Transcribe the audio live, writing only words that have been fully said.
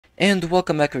And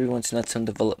welcome back everyone to Nuts on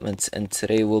Developments, and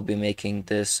today we'll be making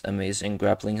this amazing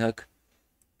grappling hook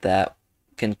that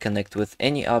can connect with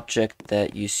any object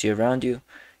that you see around you,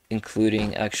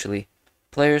 including actually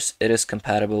players. It is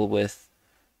compatible with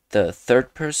the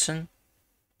third person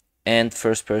and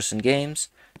first person games,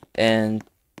 and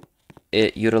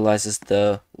it utilizes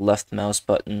the left mouse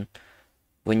button.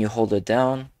 When you hold it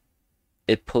down,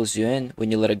 it pulls you in.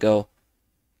 When you let it go,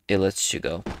 it lets you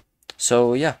go.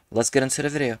 So yeah, let's get into the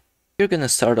video. You're going to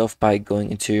start off by going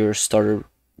into your starter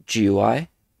GUI,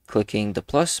 clicking the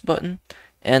plus button,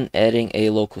 and adding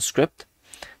a local script.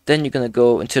 Then you're going to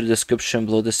go into the description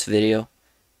below this video,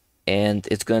 and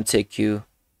it's going to take you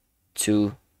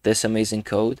to this amazing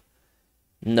code.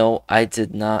 No, I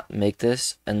did not make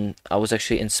this, and I was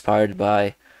actually inspired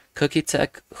by Cookie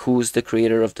Tech, who's the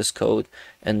creator of this code,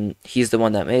 and he's the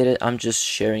one that made it. I'm just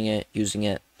sharing it, using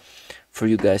it for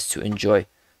you guys to enjoy.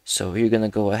 So you're going to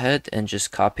go ahead and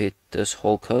just copy this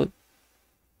whole code.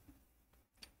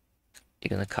 You're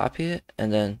going to copy it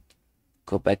and then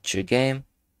go back to your game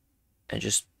and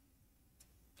just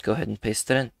go ahead and paste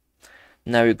it in.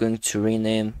 Now you're going to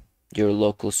rename your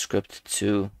local script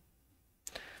to,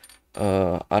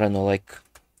 I don't know, like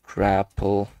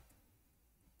grapple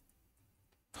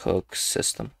hook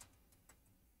system.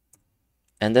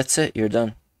 And that's it, you're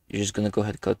done. You're just going to go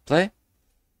ahead and click play.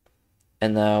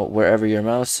 And now wherever your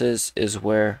mouse is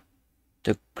where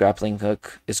the grappling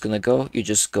hook is going to go. You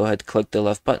just go ahead, click the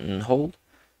left button and hold,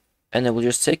 and it will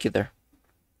just take you there.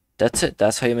 That's it.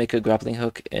 That's how you make a grappling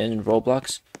hook in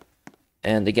Roblox.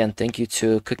 And again, thank you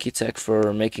to Cookie Tech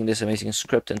for making this amazing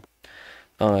script and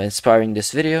inspiring this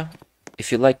video.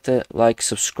 If you liked it, like,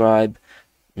 subscribe.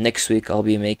 Next week I'll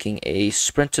be making a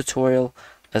sprint tutorial,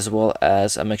 as well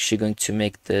as I'm actually going to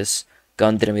make this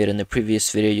gun that I made in the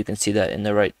previous video. You can see that in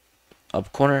the right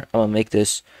up corner. I'm gonna make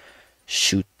this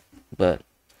shoot. But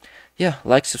yeah,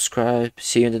 like, subscribe,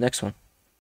 see you in the next one.